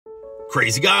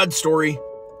Crazy God story.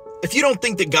 If you don't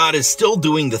think that God is still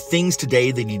doing the things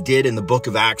today that he did in the book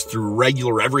of Acts through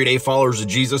regular everyday followers of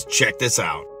Jesus, check this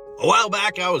out. A while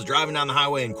back, I was driving down the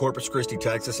highway in Corpus Christi,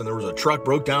 Texas, and there was a truck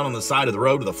broke down on the side of the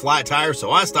road with a flat tire,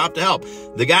 so I stopped to help.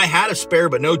 The guy had a spare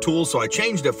but no tools, so I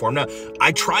changed it for him. Now,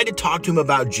 I tried to talk to him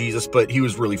about Jesus, but he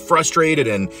was really frustrated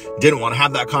and didn't want to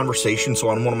have that conversation, so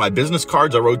on one of my business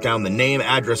cards, I wrote down the name,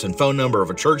 address, and phone number of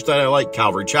a church that I like,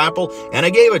 Calvary Chapel, and I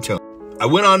gave it to him. I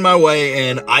went on my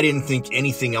way and I didn't think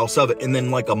anything else of it. And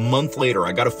then like a month later,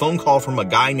 I got a phone call from a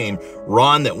guy named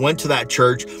Ron that went to that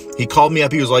church. He called me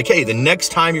up. He was like, hey, the next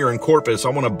time you're in Corpus, I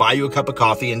want to buy you a cup of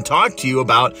coffee and talk to you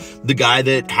about the guy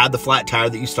that had the flat tire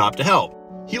that you stopped to help.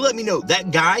 He let me know that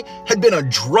guy had been a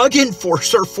drug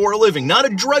enforcer for a living, not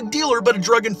a drug dealer, but a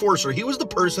drug enforcer. He was the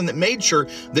person that made sure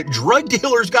that drug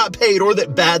dealers got paid or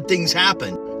that bad things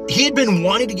happened. He had been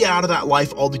wanting to get out of that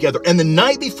life altogether. And the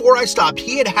night before I stopped,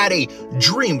 he had had a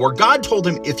dream where God told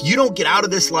him, if you don't get out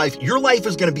of this life, your life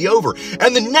is going to be over.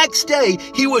 And the next day,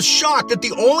 he was shocked that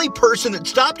the only person that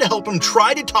stopped to help him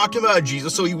tried to talk to him about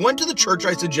Jesus. So he went to the church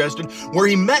I suggested, where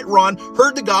he met Ron,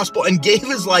 heard the gospel, and gave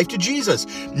his life to Jesus.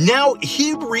 Now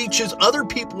he reaches other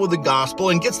people with the gospel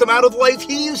and gets them out of the life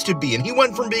he used to be. And he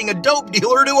went from being a dope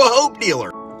dealer to a hope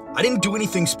dealer. I didn't do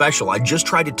anything special. I just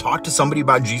tried to talk to somebody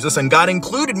about Jesus, and God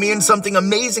included me in something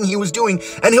amazing he was doing,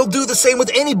 and he'll do the same with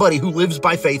anybody who lives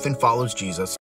by faith and follows Jesus.